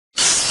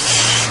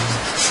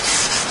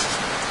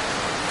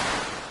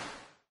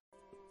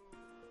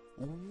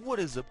What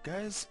is up,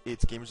 guys?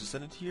 It's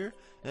GamersAscendant here,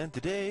 and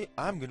today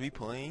I'm going to be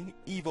playing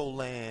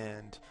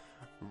Evoland.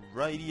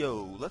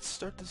 Rightio, let's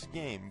start this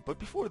game. But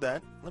before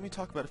that, let me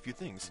talk about a few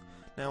things.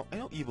 Now, I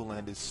know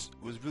Evoland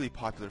was really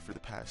popular for the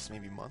past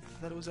maybe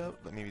month that it was out,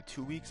 like maybe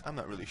 2 weeks, I'm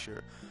not really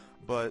sure.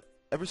 But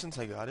ever since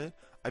I got it,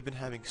 I've been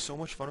having so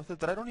much fun with it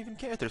that I don't even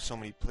care if there's so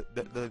many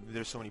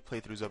there's so many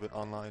playthroughs of it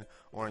online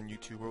or on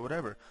YouTube or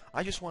whatever.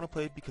 I just want to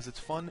play it because it's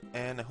fun,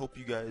 and I hope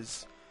you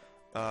guys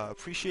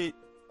appreciate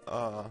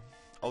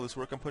all this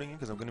work I'm putting in,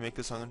 because I'm going to make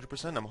this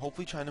 100%. I'm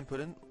hopefully trying to put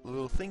in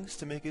little things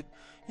to make it,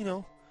 you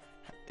know,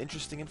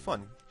 interesting and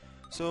fun.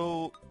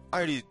 So,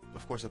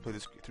 of course I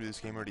played through this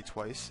game already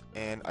twice,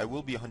 and I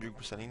will be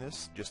 100%ing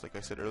this, just like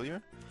I said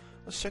earlier.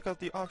 Let's check out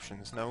the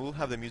options. Now, we'll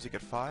have the music at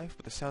 5,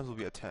 but the sounds will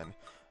be at 10.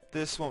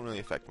 This won't really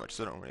affect much,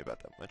 so don't worry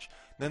about that much.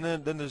 Then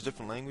there's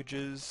different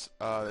languages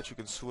that you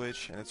can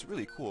switch, and it's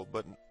really cool,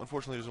 but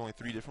unfortunately there's only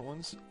 3 different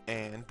ones,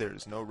 and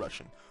there's no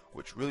Russian,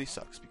 which really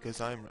sucks, because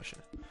I'm Russian.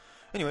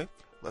 Anyway,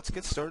 let's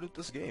get started with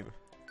this game.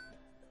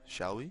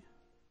 Shall we?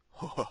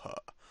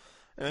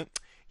 Anyway,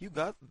 you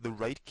got the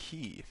right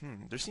key.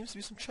 There seems to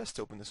be some chests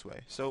open this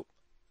way. So,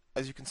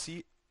 as you can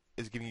see,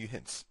 it's giving you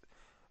hints.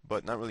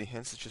 But not really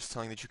hints, it's just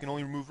telling that you can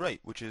only move right,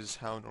 which is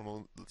how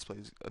normal Let's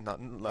Plays, not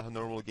how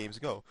normal games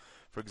go.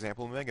 For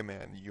example, Mega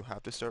Man, you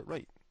have to start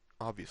right,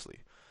 obviously.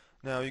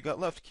 Now, you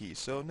got left key,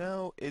 so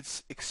now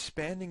it's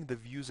expanding the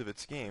views of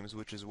its games,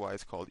 which is why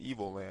it's called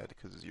Evoland,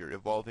 because you're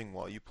evolving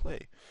while you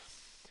play.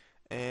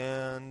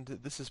 And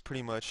this is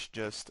pretty much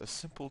just a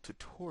simple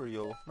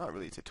tutorial, not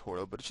really a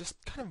tutorial, but it's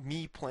just kind of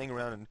me playing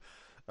around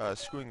and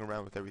screwing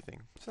around with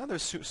everything. So now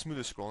there's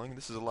smoother scrolling.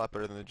 This is a lot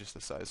better than just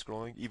the side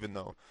scrolling, even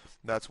though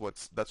that's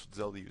what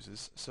Zelda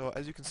uses. So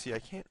as you can see, I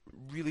can't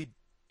really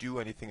do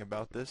anything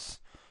about this,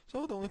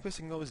 so the only place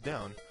I can go is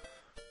down.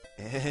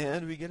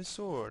 And we get a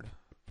sword.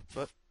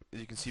 But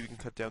as you can see, we can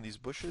cut down these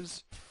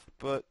bushes,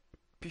 but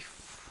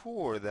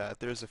before that,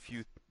 there's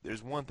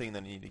one thing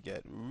that I need to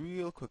get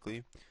real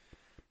quickly,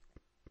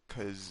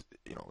 because,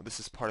 you know,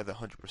 this is part of the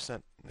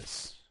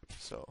 100%ness.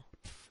 So,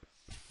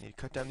 you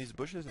cut down these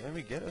bushes and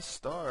we get a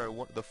star.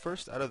 The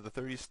first out of the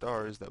 30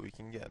 stars that we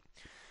can get.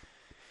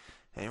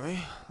 Anyway,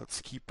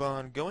 let's keep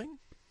on going.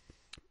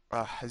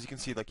 As you can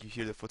see, like, you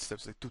hear the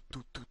footsteps, like, toot,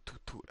 toot, toot, toot,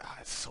 toot.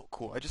 It's so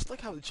cool. I just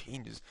like how it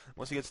changes.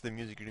 Once you get to the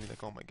music, you're gonna be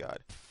like, oh my god.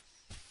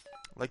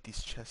 I like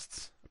these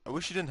chests. I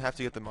wish you didn't have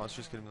to get the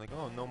monsters, because you'd be like,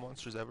 oh, no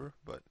monsters ever.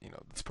 But, you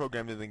know, it's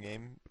programmed in the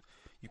game.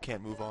 You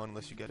can't move on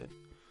unless you get it.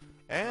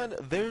 And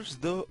there's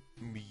the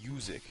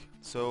music.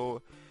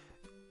 So,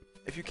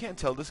 if you can't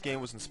tell, this game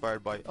was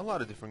inspired by a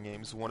lot of different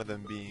games, one of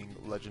them being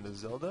Legend of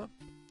Zelda.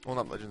 Well,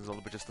 not Legend of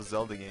Zelda, but just the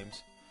Zelda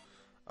games.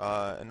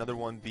 Another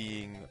one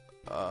being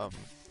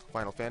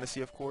Final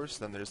Fantasy, of course.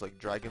 Then there's like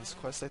Dragon's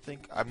Quest, I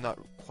think. I'm not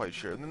quite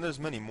sure. And then there's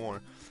many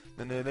more.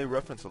 Then they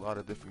reference a lot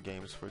of different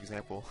games. For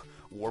example,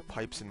 War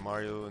Pipes in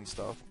Mario and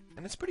stuff.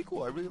 And it's pretty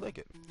cool. I really like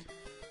it.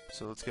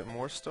 So let's get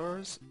more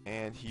stars.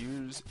 And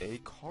here's a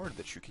card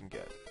that you can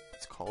get.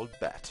 It's called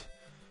Bat,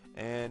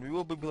 and we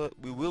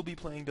will be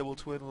playing Double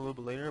Twin a little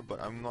bit later,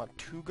 but I'm not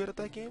too good at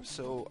that game,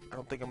 so I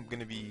don't think I'm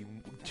gonna be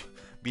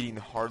beating the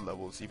hard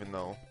levels, even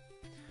though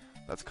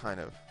that's kind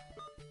of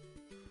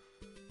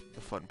the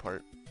fun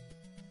part.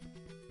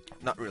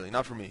 Not really,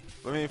 not for me,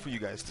 but maybe for you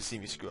guys to see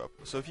me screw up.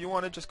 So if you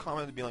want to just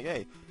comment and be like,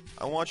 hey,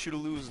 I want you to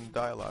lose and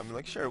die a lot, I'm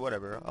like, sure,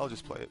 whatever, I'll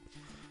just play it.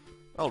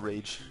 I'll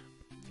rage.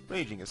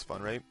 Raging is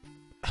fun, right?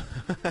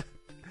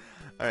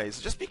 Alright,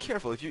 so just be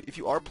careful. If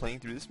you are playing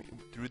through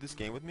this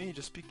game with me,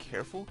 just be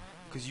careful,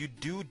 because you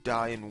do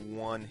die in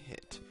one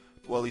hit.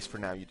 Well, at least for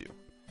now you do.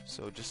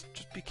 So just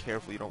be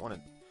careful. You don't want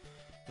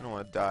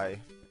to die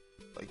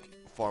like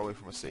far away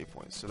from a save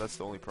point. So that's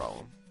the only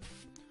problem.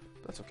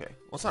 That's okay.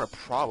 Well, it's not a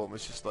problem.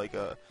 It's just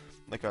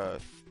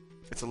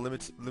it's a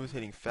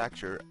limiting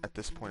factor at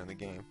this point in the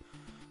game.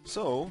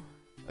 So,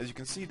 as you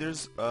can see,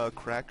 there's a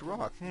cracked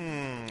rock.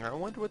 I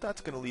wonder what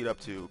that's gonna lead up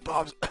to.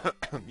 Bob's.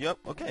 Yep.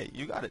 Okay,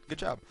 you got it. Good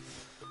job.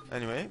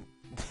 Anyway,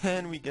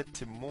 then we get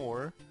to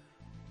more,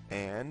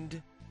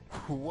 and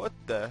what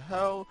the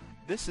hell?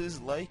 This is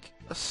like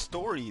a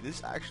story.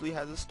 This actually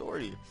has a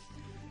story.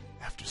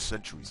 After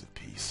centuries of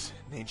peace,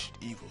 an ancient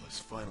evil has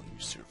finally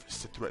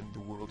resurfaced to threaten the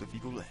world of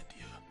Evolandia.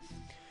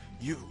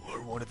 You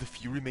are one of the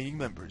few remaining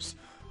members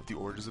of the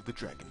Orders of the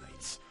Dragon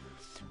Knights,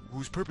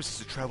 whose purpose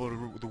is to travel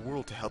the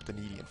world to help the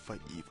needy and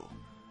fight evil.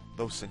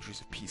 Those centuries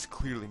of peace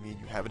clearly mean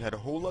you haven't had a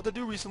whole lot to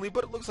do recently,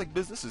 but it looks like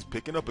business is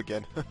picking up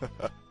again.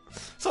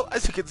 So,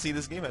 as you can see,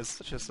 this game has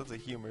such a sense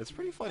of humor. It's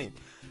pretty funny.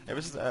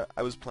 Ever since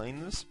I was playing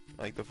this,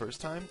 like, the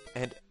first time,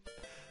 and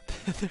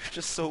there's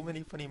just so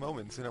many funny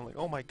moments, and I'm like,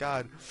 oh my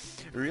god,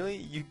 really?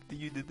 You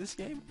did this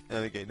game?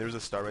 And again, there's a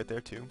star right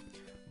there, too.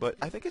 But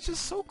I think it's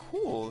just so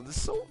cool.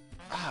 It's so...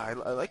 I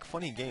like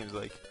funny games.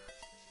 Like,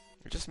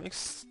 it just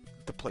makes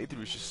the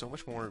playthrough just so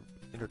much more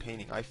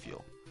entertaining, I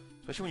feel.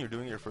 Especially when you're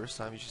doing it your first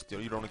time,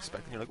 you don't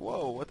expect it, and you're like,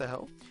 whoa, what the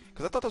hell?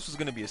 Because I thought this was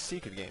going to be a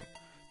secret game.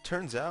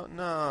 Turns out,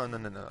 no.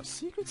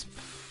 Secrets?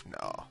 Pff,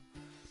 no.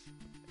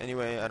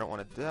 Anyway, I don't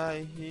want to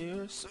die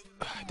here, so...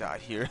 I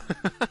died here.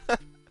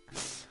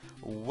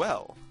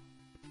 well.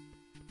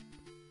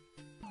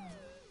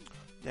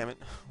 Damn it.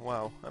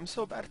 Wow, I'm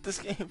so bad at this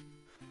game.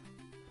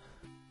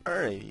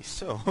 Alrighty,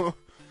 so...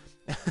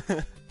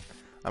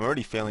 I'm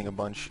already failing a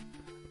bunch.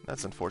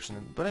 That's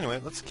unfortunate. But anyway,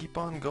 let's keep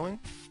on going.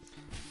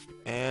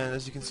 And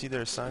as you can see,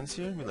 there are signs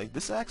here. Like,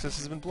 this access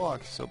has been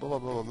blocked, so blah blah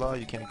blah blah blah,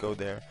 you can't go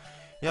there.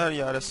 Yada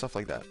yada, stuff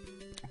like that.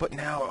 But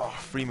now, oh,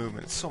 free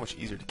movement. It's so much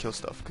easier to kill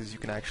stuff, because you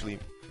can actually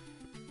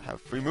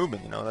have free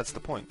movement, you know, that's the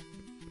point.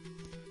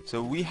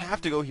 So we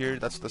have to go here,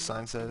 that's what the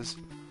sign says.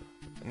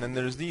 And then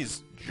there's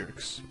these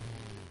jerks.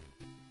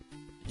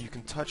 You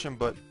can touch them,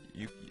 but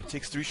it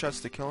takes 3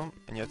 shots to kill them,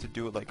 and you have to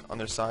do it like on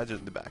their sides or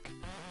in the back.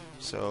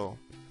 So,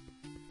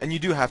 and you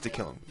do have to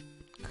kill them,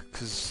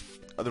 because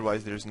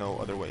otherwise there's no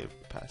other way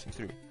of passing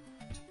through.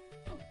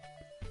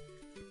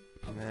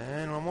 And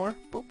then one more,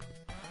 boop.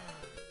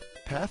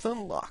 Path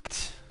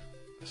unlocked.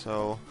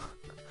 So,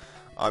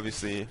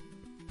 obviously,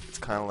 it's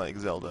kind of like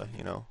Zelda,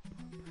 you know.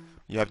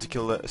 You have to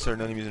kill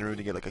certain enemies in a room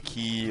to get like a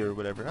key or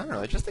whatever. I don't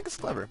know, I just think it's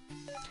clever.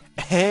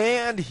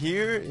 And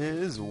here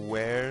is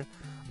where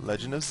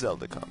Legend of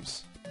Zelda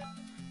comes.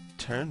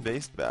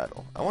 Turn-based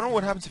battle. I wonder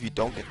what happens if you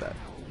don't get that.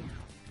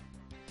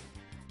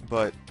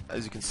 But,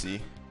 as you can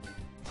see,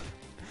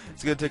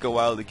 it's going to take a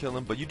while to kill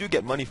him, but you do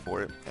get money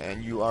for it,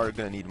 and you are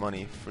going to need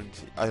money for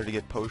either to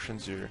get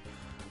potions or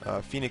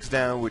Phoenix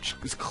Down, which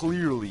is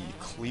clearly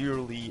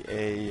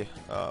a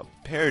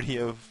parody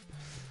of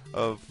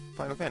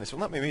Final Fantasy.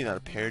 Well, maybe not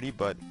a parody,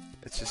 but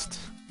it's just,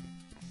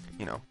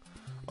 you know.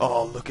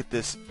 Oh, look at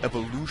this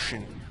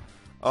evolution.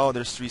 Oh,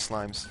 there's 3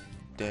 slimes.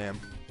 Damn.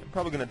 I'm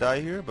probably going to die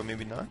here, but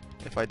maybe not.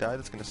 If I die,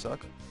 that's going to suck.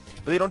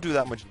 But they don't do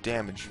that much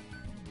damage.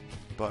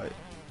 But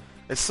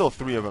it's still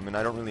 3 of them, and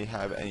I don't really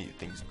have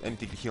anything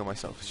to heal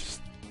myself. It's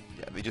just,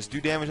 yeah, they just do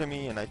damage on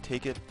me, and I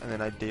take it, and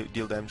then I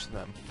deal damage to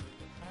them.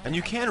 And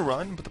you can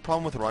run, but the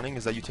problem with running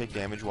is that you take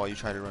damage while you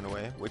try to run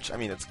away, which, I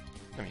mean,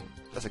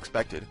 that's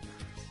expected,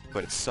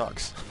 but it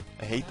sucks.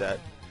 I hate that.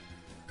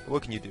 But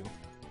what can you do?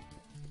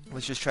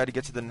 Let's just try to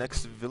get to the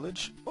next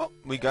village. Well,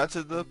 we got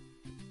to the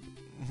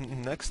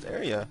next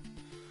area.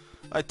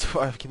 I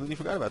completely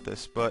forgot about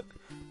this, but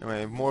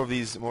anyway, more of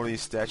these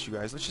statue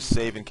guys. Let's just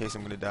save in case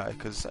I'm gonna die,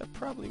 because I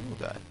probably will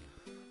die.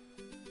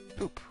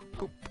 Boop,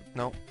 boop.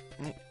 No.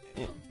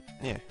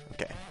 Yeah.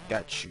 Okay.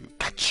 Got you.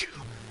 I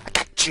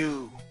got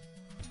you.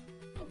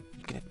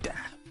 You're gonna die.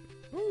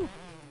 Woo.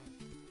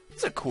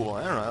 These are cool.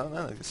 I don't know.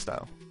 I like this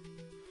style.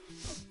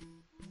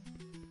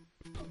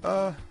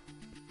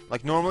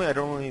 Like normally I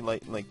don't really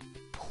like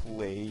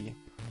play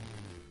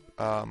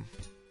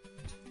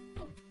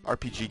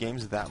RPG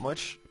games that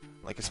much.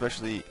 Like,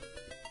 especially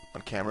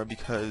on camera,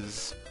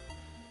 because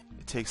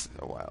it takes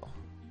a while.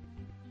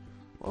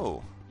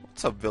 Whoa,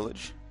 what's up,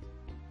 village?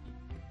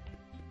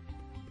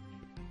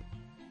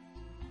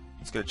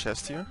 Let's get a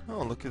chest here.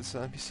 Oh, look at this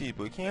NPC,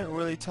 but we can't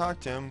really talk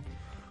to him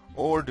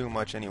or do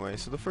much anyway.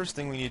 So the first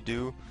thing we need to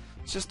do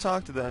is just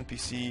talk to the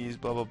NPCs,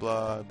 blah blah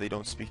blah. They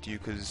don't speak to you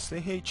because they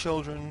hate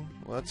children.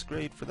 Well, that's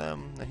great for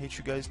them. I hate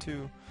you guys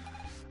too.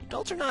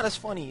 Adults are not as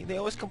funny. They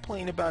always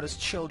complain about us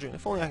children.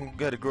 If only I can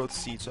get a growth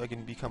seed so I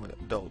can become an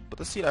adult. But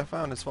the seed I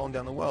found has fallen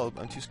down the well.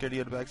 I'm too scared to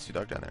get it back. It's too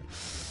dark down there.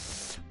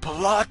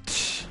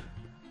 Plot!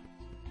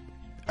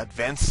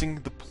 Advancing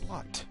the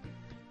plot.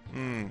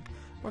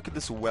 What could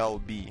this well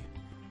be?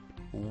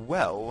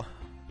 Well,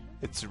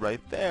 it's right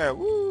there.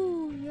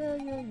 Woo!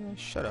 Yeah.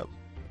 Shut up,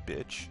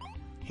 bitch.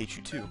 Hate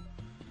you too.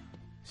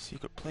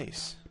 Secret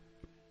place.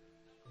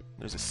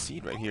 There's a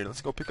seed right here.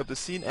 Let's go pick up the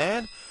seed,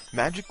 and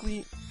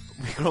magically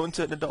we grow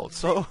into an adult.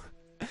 So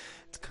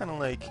it's kind of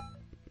like,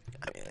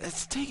 I mean,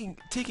 it's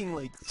taking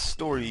like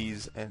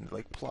stories and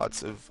like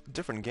plots of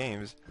different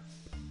games,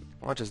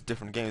 well, not just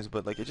different games,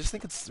 but like I just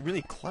think it's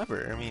really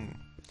clever. I mean,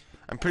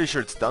 I'm pretty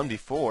sure it's done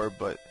before,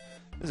 but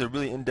this is a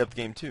really in-depth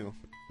game too.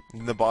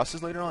 And the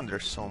bosses later on, they're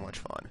so much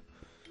fun.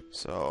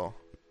 So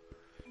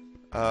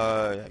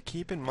yeah,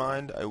 keep in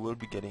mind I will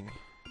be getting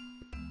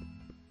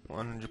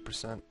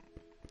 100%.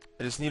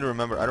 I just need to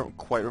remember. I don't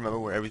quite remember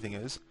where everything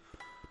is,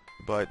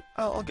 but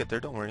I'll get there.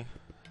 Don't worry.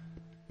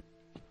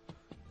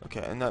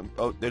 Okay, and that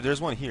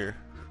there's one here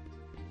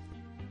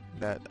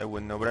that I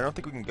wouldn't know, but I don't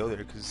think we can go there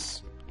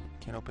because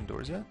can't open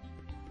doors yet.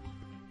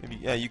 Maybe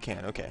yeah, you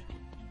can. Okay.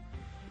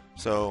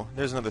 So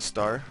there's another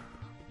star.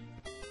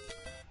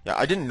 Yeah,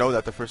 I didn't know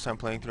that the first time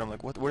playing through. I'm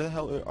like, what? Where the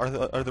hell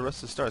are the rest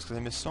of the stars? Because I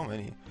missed so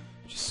many.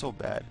 It's just so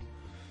bad.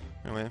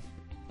 Anyway,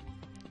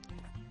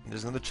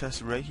 there's another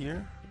chest right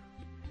here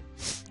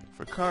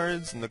for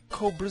cards, and the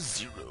Cobra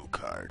Zero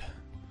card.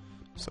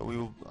 So we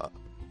will.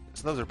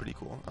 So those are pretty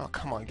cool. Oh,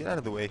 come on, get out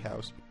of the way,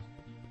 house.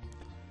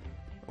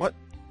 What?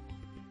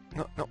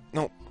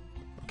 No.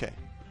 Okay.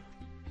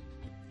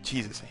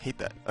 Jesus, I hate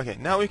that. Okay,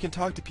 now we can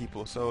talk to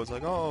people. So it's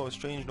like, oh,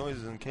 strange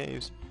noises in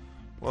caves.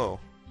 Whoa,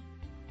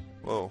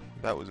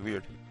 that was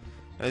weird.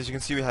 As you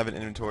can see, we have an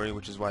inventory,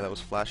 which is why that was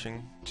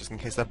flashing, just in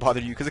case that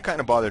bothered you, because it kind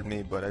of bothered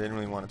me, but I didn't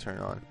really want to turn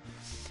it on.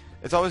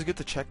 It's always good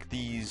to check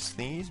these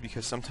thingies,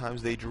 because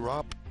sometimes they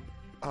drop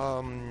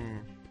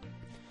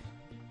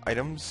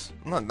items.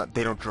 Not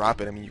they don't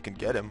drop it, I mean you can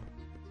get them.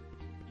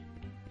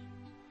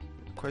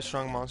 quite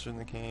strong monsters in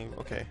the cave.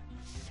 Okay.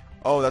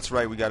 Oh, that's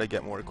right. We gotta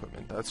get more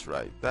equipment. That's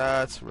right.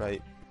 That's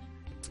right.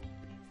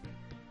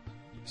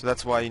 So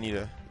that's why you need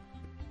a.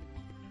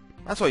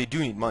 That's why you do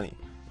need money,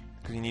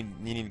 because you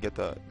need to get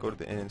go to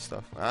the inn and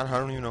stuff. I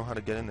don't even know how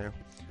to get in there.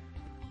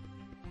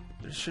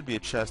 There should be a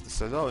chest that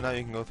says, "Oh, now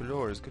you can go through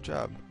doors." Good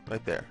job.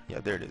 Right there. Yeah,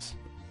 there it is.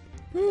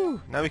 Woo!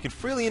 Now we can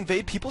freely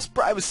invade people's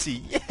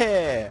privacy.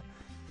 Yeah.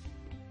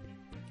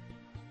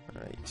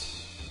 All right.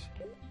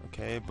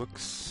 Okay.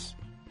 Books.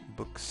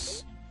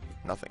 Books.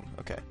 Nothing.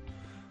 Okay.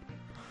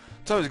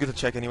 It's always good to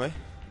check anyway.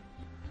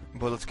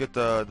 But let's get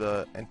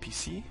the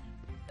NPC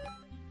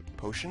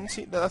potion.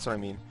 See, that's what I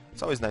mean.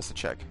 It's always nice to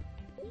check,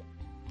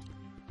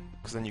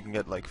 because then you can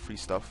get like free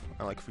stuff.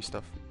 I like free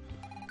stuff.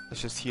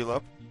 Let's just heal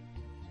up,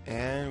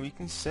 and we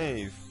can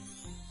save.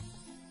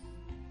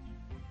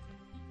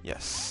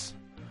 Yes.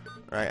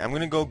 All right. I'm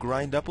gonna go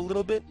grind up a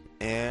little bit,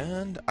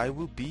 and I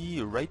will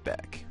be right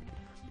back.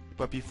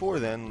 But before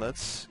then,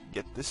 let's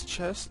get this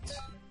chest,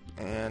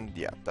 and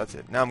yeah, that's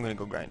it. Now I'm gonna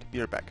go grind. Be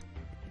right back.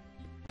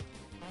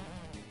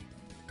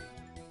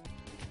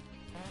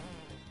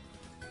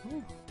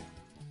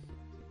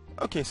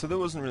 Okay, so there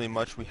wasn't really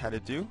much we had to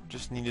do.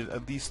 Just needed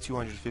at least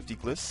 250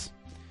 gliss.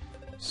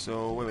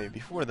 So, wait,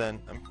 before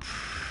then, I'm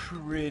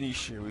pretty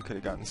sure we could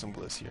have gotten some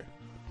gliss here.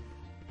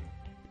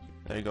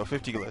 There you go,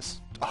 50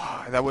 gliss.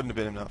 Ah, that wouldn't have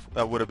been enough.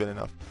 That would have been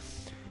enough.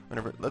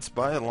 Whatever, let's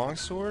buy a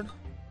longsword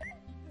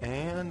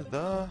and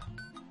the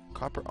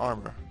copper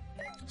armor.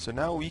 So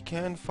now we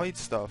can fight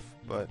stuff,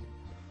 but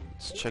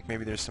let's check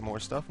maybe there's some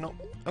more stuff. Nope.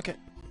 Okay.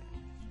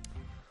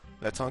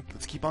 Let's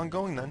keep on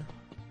going then.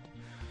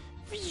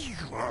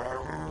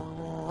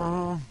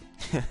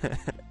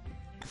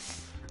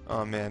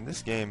 Oh man,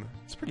 this game,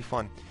 it's pretty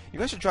fun. You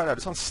guys should try it out.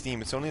 It's on Steam.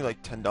 It's only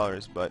like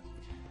 $10, but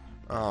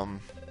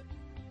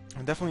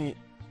definitely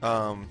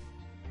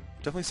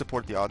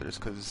support the authors,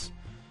 because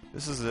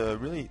this is a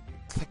really,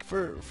 like,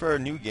 for a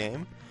new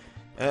game,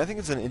 and I think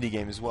it's an indie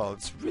game as well.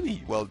 It's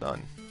really well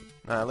done.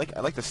 I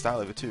like the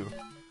style of it too.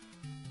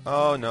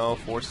 Oh no,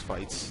 forced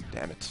fights.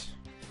 Damn it.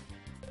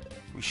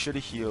 We should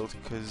have healed,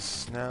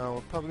 because now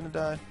we're probably gonna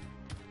die.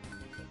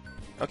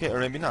 Okay, or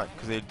maybe not,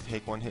 because they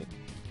take one hit.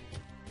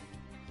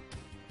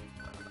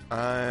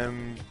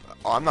 I'm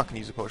not gonna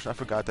use a potion. I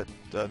forgot that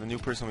the new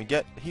person we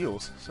get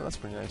heals, so that's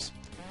pretty nice.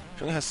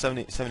 She only has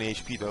 70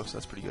 HP though, so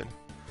that's pretty good.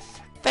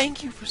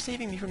 Thank you for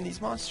saving me from these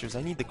monsters.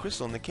 I need the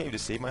crystal in the cave to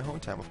save my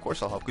hometown. Of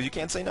course I'll help, because you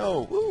can't say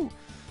no. Woo!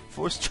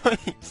 Forced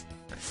choice.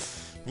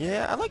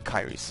 Yeah, I like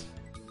Kyrie's.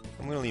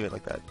 I'm gonna leave it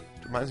like that.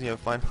 It reminds me of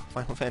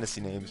Final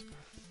Fantasy names,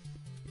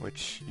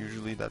 which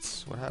usually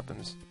that's what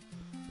happens.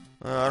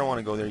 I don't want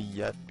to go there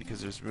yet,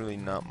 because there's really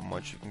not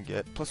much you can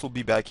get. Plus, we'll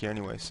be back here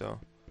anyway, so.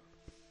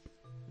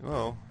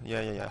 Oh,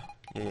 yeah.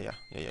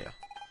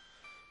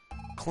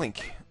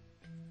 Clink.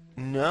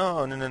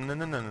 No.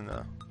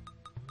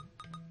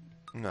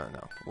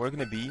 We're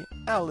gonna be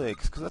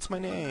Alex, because that's my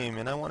name,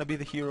 and I want to be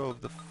the hero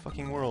of the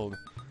fucking world.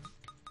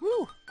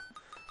 Woo!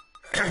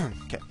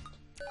 Okay,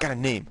 got a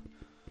name.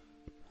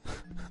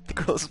 The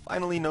girl's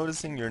finally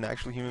noticing you're an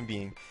actual human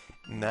being,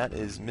 and that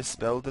is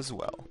misspelled as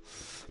well.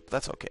 But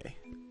that's okay.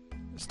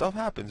 Stuff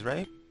happens,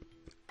 right?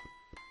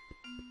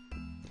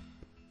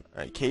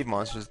 Alright, cave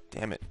monsters.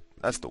 Damn it.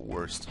 That's the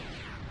worst.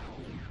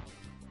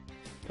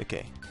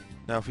 Okay.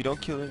 Now, if we don't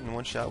kill it in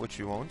one shot, which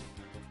we won't,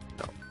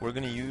 no, we're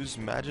gonna use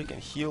magic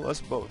and heal us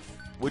both.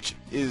 Which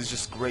is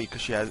just great,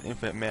 because she has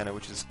infinite mana,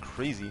 which is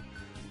crazy.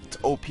 It's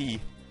OP. And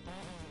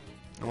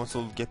once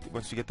we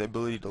get the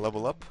ability to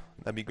level up,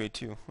 that'd be great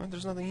too. Well,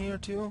 there's nothing here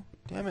too.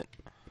 Damn it.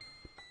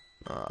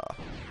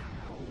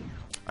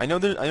 I know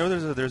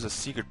there's a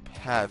secret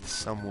path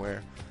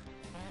somewhere.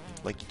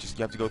 Like you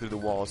have to go through the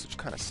walls, which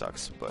kind of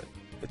sucks, but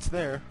it's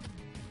there.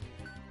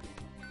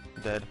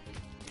 Dead.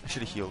 I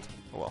should have healed.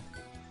 Oh well.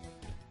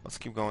 Let's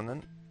keep going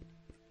then.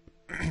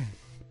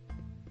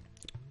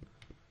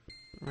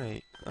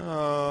 Right.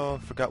 Oh,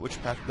 forgot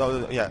which path.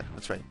 Oh, yeah,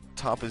 that's right.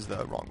 Top is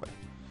the wrong way.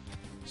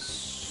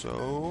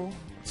 So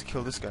let's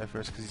kill this guy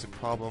first, because he's a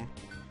problem.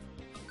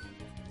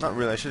 Not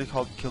really. I should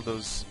have killed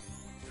those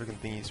freaking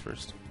thingies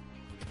first.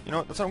 You know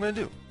what? That's what I'm gonna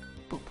do.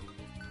 Boop.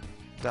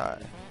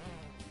 Die.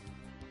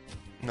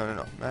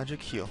 No.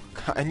 Magic heal.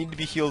 I need to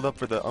be healed up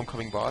for the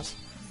oncoming boss.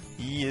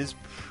 He is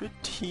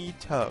pretty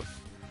tough.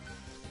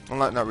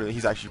 Well, not really.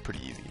 He's actually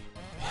pretty easy.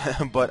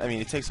 But I mean,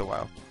 it takes a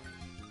while.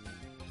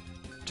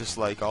 Just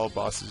like all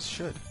bosses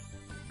should.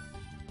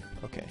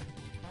 Okay.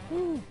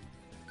 Woo.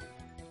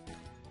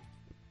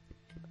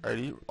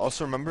 Alrighty.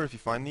 Also remember, if you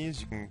find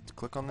these, you can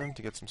click on them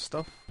to get some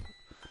stuff.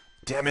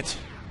 Damn it!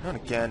 Not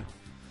again.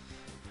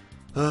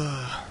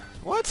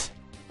 What?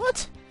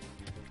 What?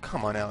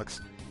 Come on,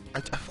 Alex.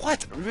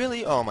 What?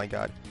 Really? Oh my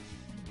god.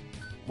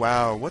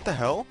 Wow, what the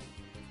hell?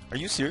 Are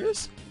you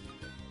serious?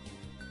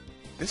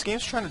 This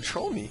game's trying to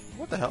troll me.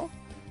 What the hell?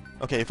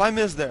 Okay, if I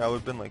missed there, I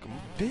would've been like,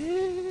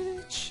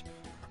 bitch.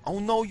 Oh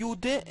no, you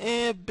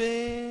didn't,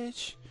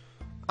 bitch.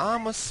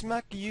 I'ma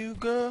smack you,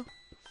 girl.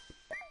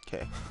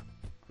 Okay.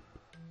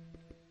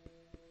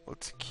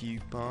 Let's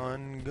keep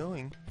on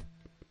going.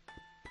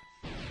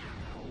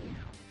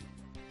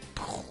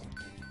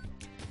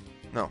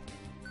 No.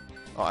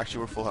 Oh,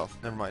 actually we're full health.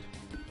 Never mind.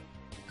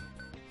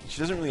 She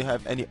doesn't really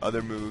have any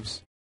other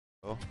moves.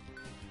 Oh.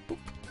 Boop.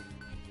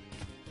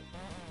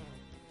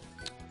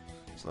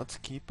 So let's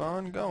keep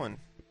on going.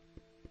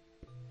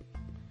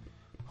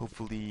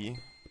 Hopefully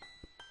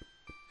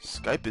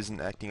Skype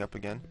isn't acting up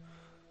again.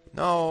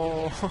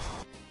 No!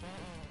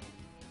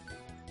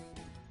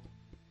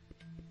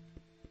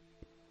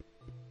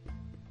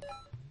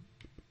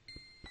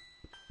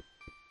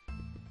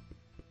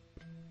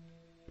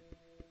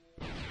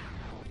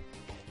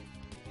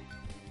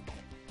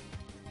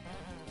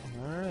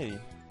 Alrighty.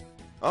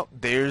 Oh,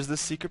 there's the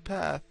secret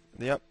path.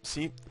 Yep,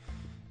 see?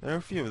 There are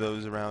a few of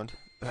those around.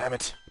 Damn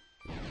it!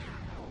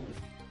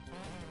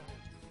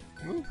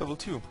 Ooh, level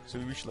 2. So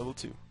we reached level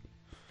 2.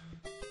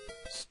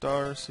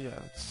 Stars, so yeah,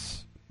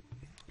 it's...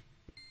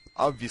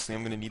 Obviously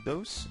I'm gonna need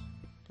those.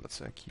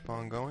 Let's keep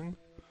on going.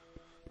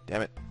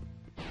 Damn it.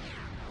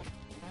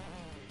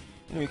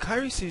 Anyway,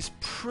 Kairi seems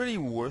pretty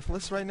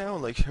worthless right now.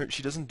 Like,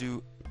 she doesn't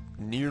do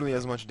nearly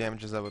as much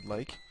damage as I would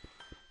like.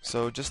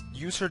 So just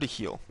use her to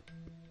heal.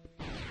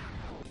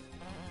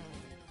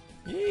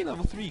 Yay,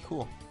 level 3,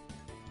 cool.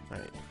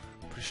 Alright,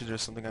 pretty sure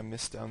there's something I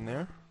missed down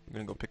there. I'm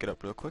gonna go pick it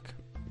up real quick.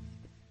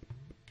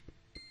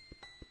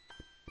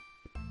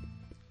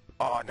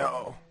 Oh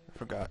no! I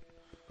forgot.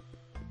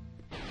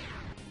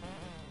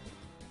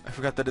 I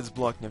forgot that it's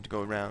blocked and you have to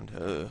go around.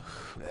 Ugh.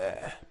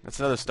 Bleh. That's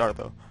another star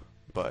though.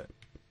 But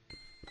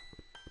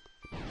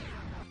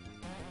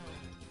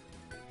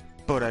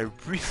I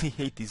really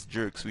hate these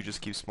jerks who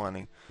just keep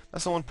spawning.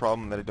 That's the one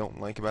problem that I don't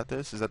like about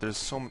this, is that there's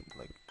so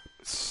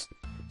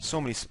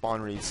many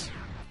spawn rates.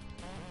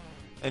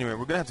 Anyway,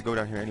 we're gonna have to go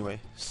down here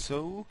anyway.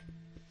 So...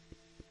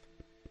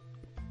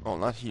 Oh,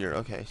 not here.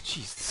 Okay.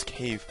 Jeez, this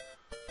cave.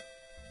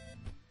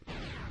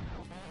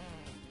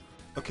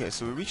 Okay,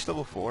 so we reached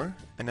level 4,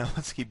 and now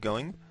let's keep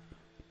going.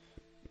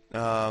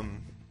 Yeah.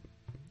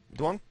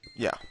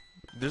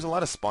 There's a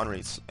lot of spawn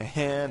rates,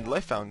 and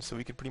life found, so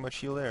we can pretty much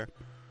heal there.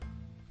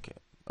 Okay.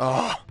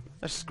 Oh,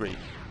 that's just great.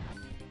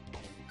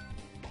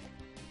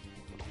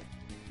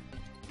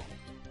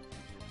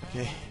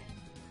 Okay.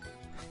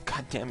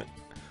 God damn it.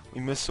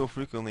 We miss so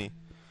frequently.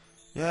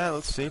 Yeah,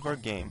 let's save our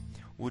game.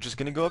 We're just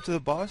gonna go up to the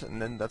boss,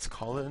 and then let's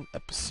call it an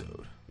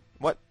episode.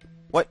 What?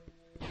 What?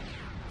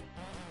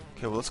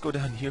 Okay, well let's go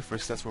down here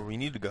first, that's where we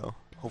need to go.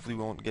 Hopefully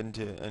we won't get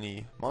into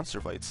any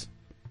monster fights.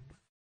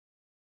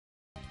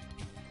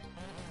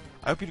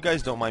 I hope you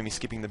guys don't mind me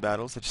skipping the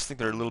battles, I just think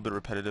they're a little bit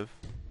repetitive.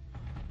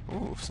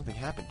 Ooh, something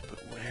happened, but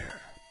where?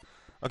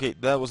 Okay,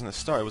 that wasn't a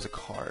star, it was a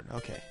card.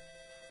 Okay.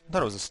 I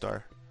thought it was a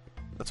star.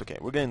 That's okay,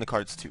 we're getting the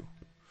cards too.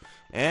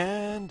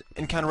 And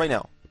encounter right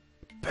now.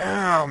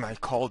 Bam! I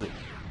called it.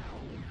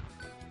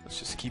 Let's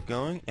just keep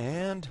going,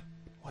 and...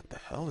 What the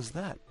hell is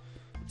that?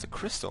 It's a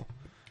crystal.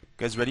 You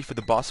guys ready for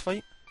the boss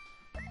fight?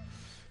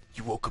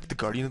 You woke up the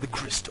Guardian of the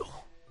Crystal.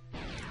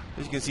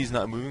 As you can see, he's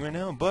not moving right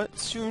now, but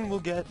soon we'll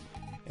get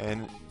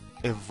an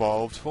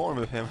evolved form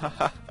of him.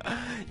 Haha.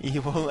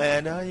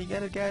 Evoland. Oh, you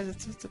get it, guys.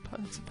 It's a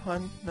pun. It's a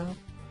pun. No?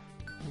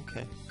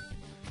 Okay.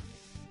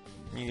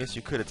 I guess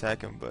you could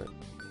attack him, but...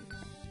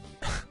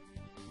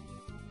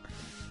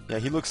 yeah,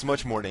 he looks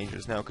much more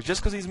dangerous now,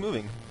 just because he's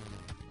moving.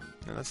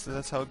 And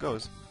that's how it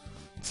goes.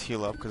 Let's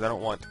heal up, because I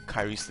don't want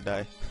Kairi to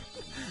die.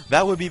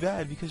 That would be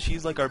bad, because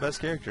she's like our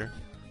best character.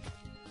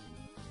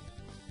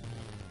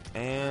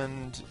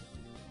 And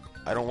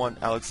I don't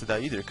want Alex to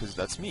die either, because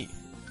that's me.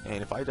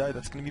 And if I die,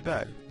 that's going to be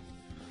bad.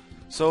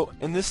 So,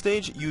 in this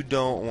stage, you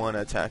don't want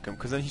to attack him,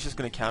 because then he's just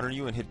going to counter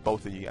you and hit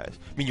both of you guys.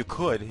 I mean, you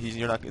could.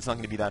 It's not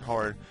going to be that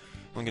hard.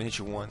 I'm only going to hit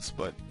you once,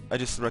 but I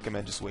just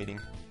recommend just waiting.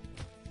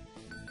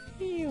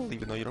 Heal,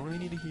 even though you don't really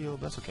need to heal,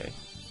 but that's okay.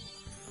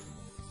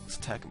 Let's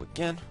attack him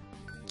again.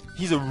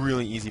 He's a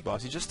really easy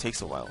boss. He just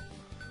takes a while,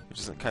 which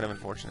is kind of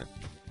unfortunate.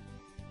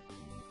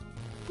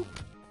 Boop.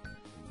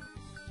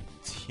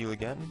 Let's heal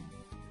again.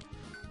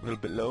 A little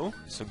bit low,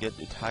 so get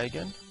it high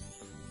again.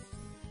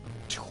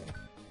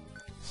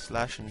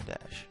 Slash and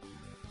dash.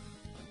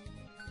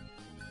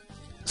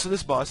 So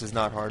this boss is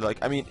not hard. Like,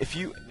 I mean, if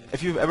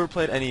you've ever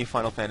played any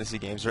Final Fantasy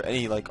games or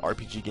any like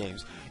RPG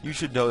games, you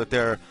should know that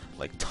there are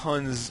like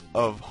tons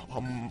of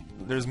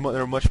there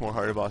are much more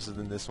harder bosses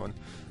than this one.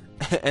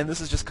 And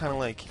this is just kind of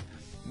like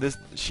this.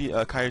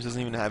 Kairi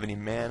doesn't even have any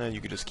mana.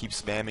 You could just keep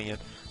spamming it,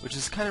 which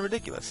is kind of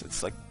ridiculous.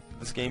 It's like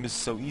this game is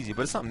so easy,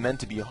 but it's not meant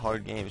to be a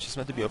hard game. It's just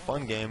meant to be a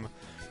fun game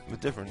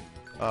with different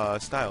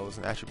styles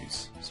and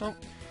attributes. So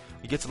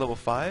we get to level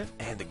 5,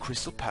 and the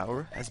crystal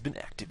power has been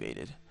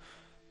activated.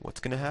 What's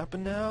gonna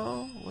happen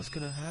now? What's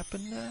gonna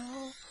happen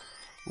now?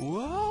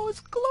 Whoa, it's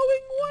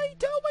glowing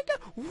white! Oh my god!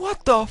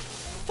 What the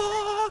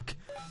fuck?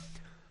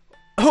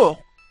 Oh!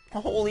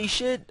 Holy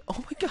shit! Oh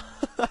my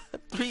god!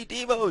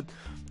 3D mode!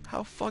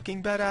 How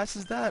fucking badass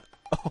is that?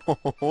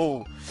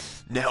 Oh!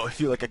 Now I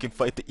feel like I can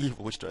fight the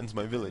evil which threatens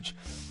my village.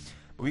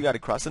 But we gotta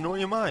cross the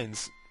Noria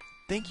Mines.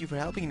 Thank you for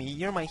helping me.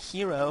 You're my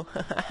hero.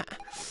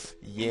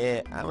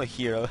 Yeah, I'm a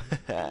hero.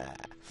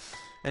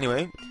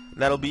 Anyway,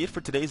 that'll be it for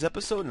today's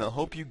episode, and I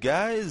hope you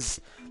guys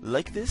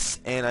like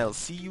this, and I'll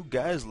see you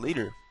guys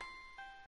later.